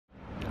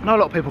I know a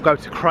lot of people go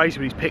to crazy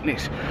with these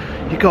picnics.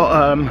 You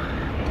got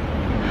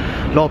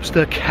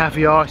lobster,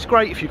 caviar. It's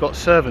great if you've got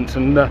servants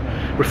and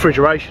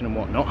refrigeration and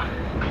whatnot.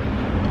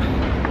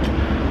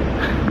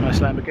 Nice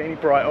Lamborghini,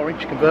 bright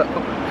orange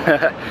convertible.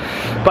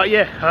 But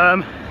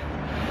yeah,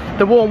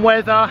 the warm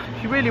weather,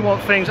 if you really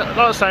want things, like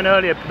I was saying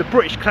earlier, the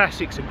British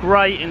classics are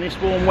great in this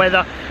warm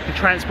weather. You can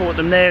transport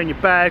them there in your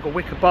bag or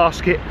wicker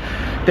basket.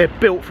 They're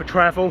built for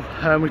travel.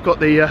 We've got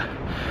the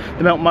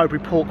Melton Mowbray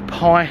pork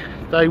pie.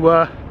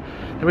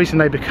 The reason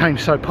they became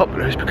so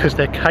popular is because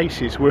their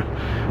cases were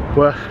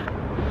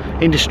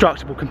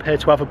indestructible compared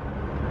to other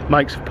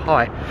makes of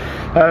pie.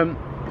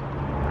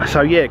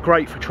 So yeah,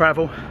 great for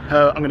travel.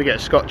 I'm going to get a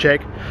Scotch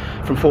egg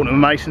from Fortnum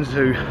and Masons,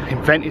 who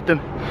invented them.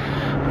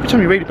 Every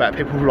time you read about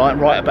it, people write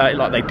about it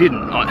like they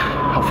didn't. Like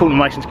Fortnum and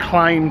Masons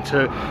claim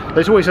to.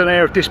 There's always an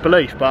air of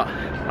disbelief, but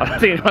I don't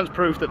think anyone's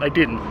proved that they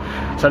didn't.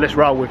 So let's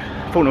roll with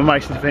Fortnum and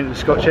Masons invented the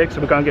Scotch egg. So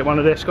we'll go and get one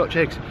of their Scotch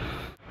eggs.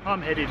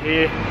 I'm headed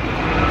here,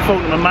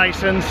 Fortnum and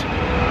Masons,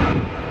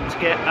 to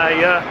get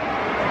a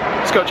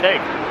Scotch egg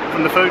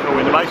from the food hall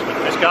in the basement.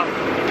 Let's go.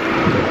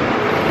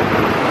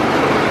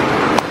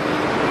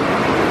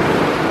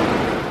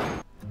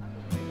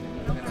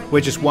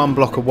 We're just one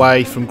block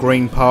away from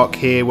Green Park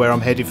here, where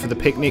I'm headed for the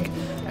picnic,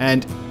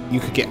 and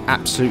you could get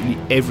absolutely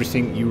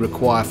everything you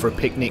require for a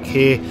picnic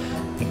here,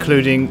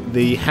 including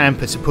the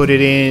hamper to put it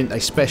in. They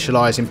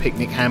specialise in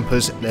picnic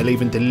hampers. They'll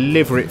even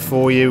deliver it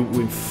for you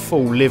with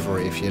full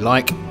livery if you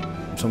like,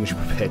 as long as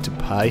you're prepared to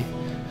pay.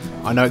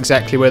 I know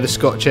exactly where the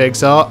Scotch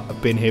eggs are.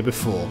 I've been here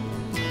before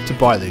to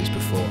buy these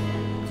before.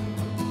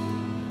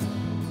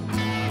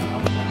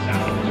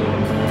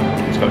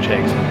 Scotch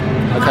eggs.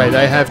 Okay,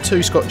 they have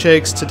two Scotch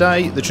eggs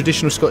today, the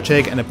traditional Scotch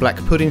egg and a black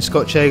pudding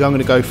Scotch egg. I'm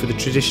going to go for the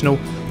traditional.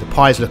 The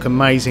pies look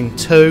amazing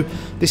too.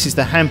 This is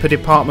the hamper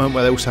department,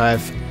 where they also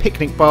have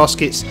picnic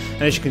baskets,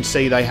 and as you can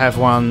see they have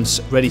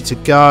ones ready to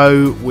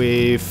go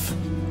with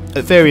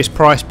at various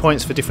price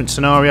points for different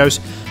scenarios,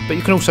 but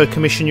you can also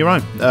commission your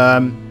own.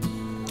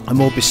 A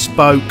more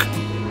bespoke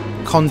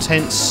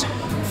contents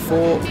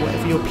for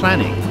whatever you're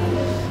planning.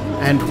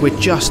 And we're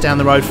just down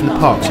the road from the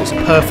park, so it's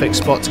a perfect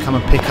spot to come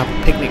and pick up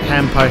a picnic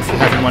hamper if you're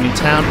having one in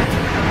town.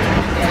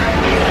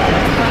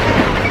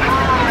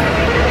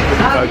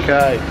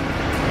 Okay,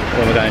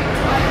 where am I going?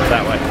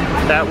 That way.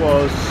 That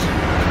was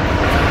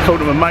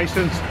Fortnum and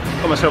Mason's.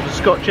 Got myself a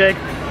Scotch egg.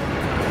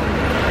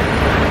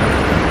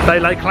 They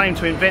lay claim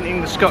to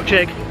inventing the Scotch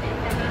egg.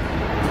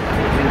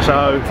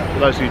 So, for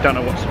those of you who don't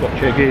know what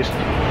Scotch egg is,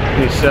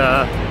 it's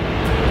a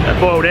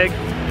boiled egg.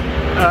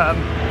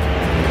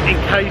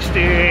 Encased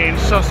in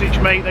sausage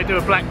meat. They do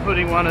a black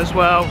pudding one as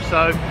well,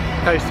 so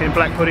encased in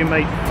black pudding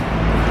meat,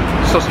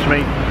 sausage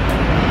meat,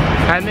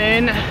 and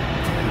then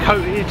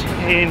coated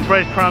in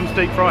breadcrumbs,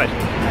 deep fried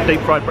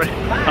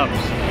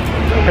breadcrumbs.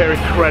 They're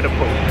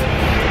incredible.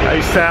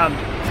 They sound,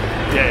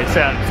 yeah, it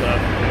sounds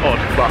odd,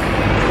 but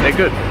they're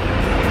good.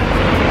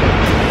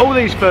 All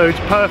these foods,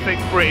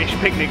 perfect British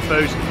picnic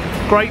foods,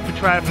 great for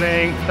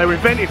travelling. They were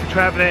invented for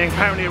travelling.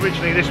 Apparently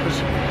originally this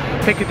was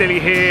Piccadilly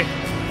here.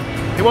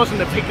 It wasn't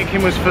that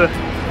picnicking was for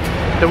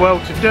the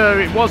world to do,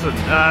 it wasn't,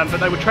 but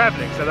they were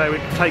travelling, so they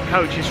would take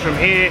coaches from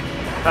here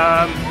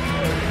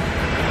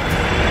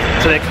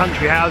to their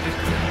country houses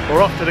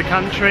or off to the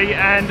country,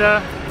 and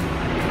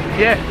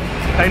yeah,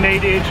 they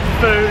needed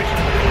food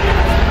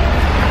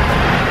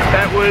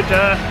that would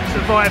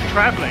survive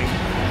travelling,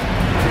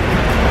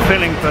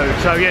 filling food.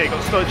 So yeah, you've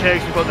got Scotch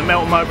eggs, we've got the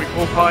Melton Mowbray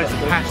pork pies, the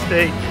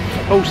pasty,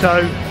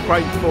 also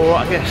great for,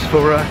 I guess,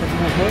 for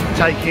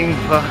taking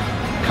for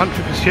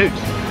country pursuits.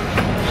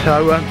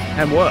 So,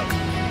 and work.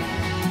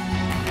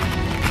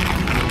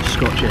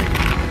 Scotch egg.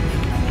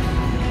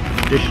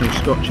 Traditional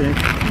Scotch egg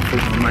from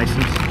Fortnum and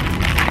Masons.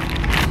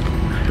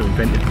 Who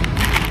invented it?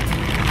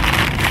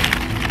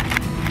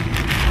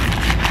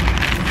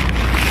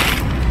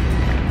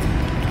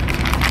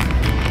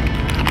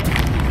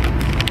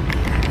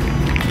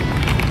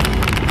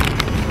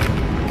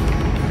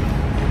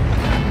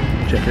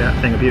 Check it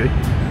out, thing of beauty.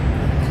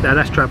 Now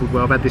that's travelled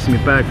well. I've had this in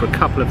my bag for a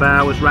couple of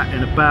hours,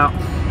 rattling about.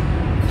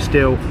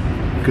 Still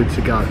good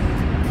to go.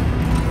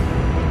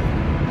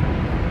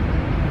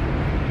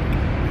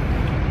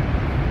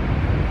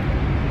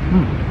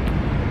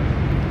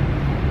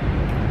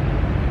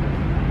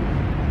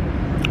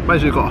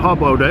 Basically got a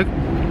hard-boiled egg.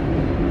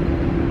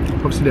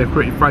 Obviously they're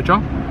pretty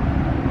fragile.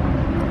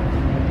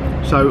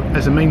 So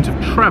as a means of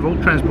travel,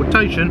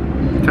 transportation,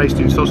 encased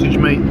in sausage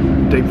meat,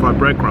 deep fried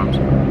breadcrumbs.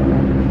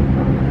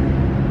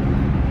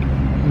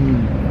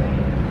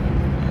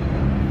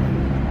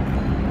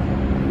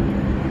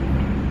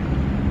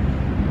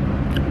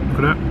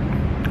 Look at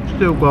that.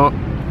 Still got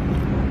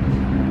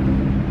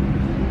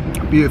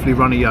beautifully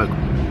runny yolk,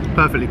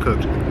 perfectly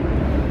cooked.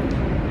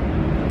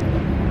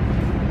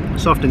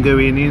 Soft and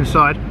gooey in the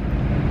inside.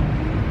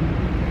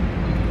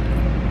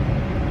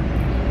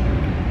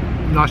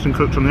 Nice and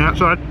cooked on the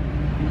outside.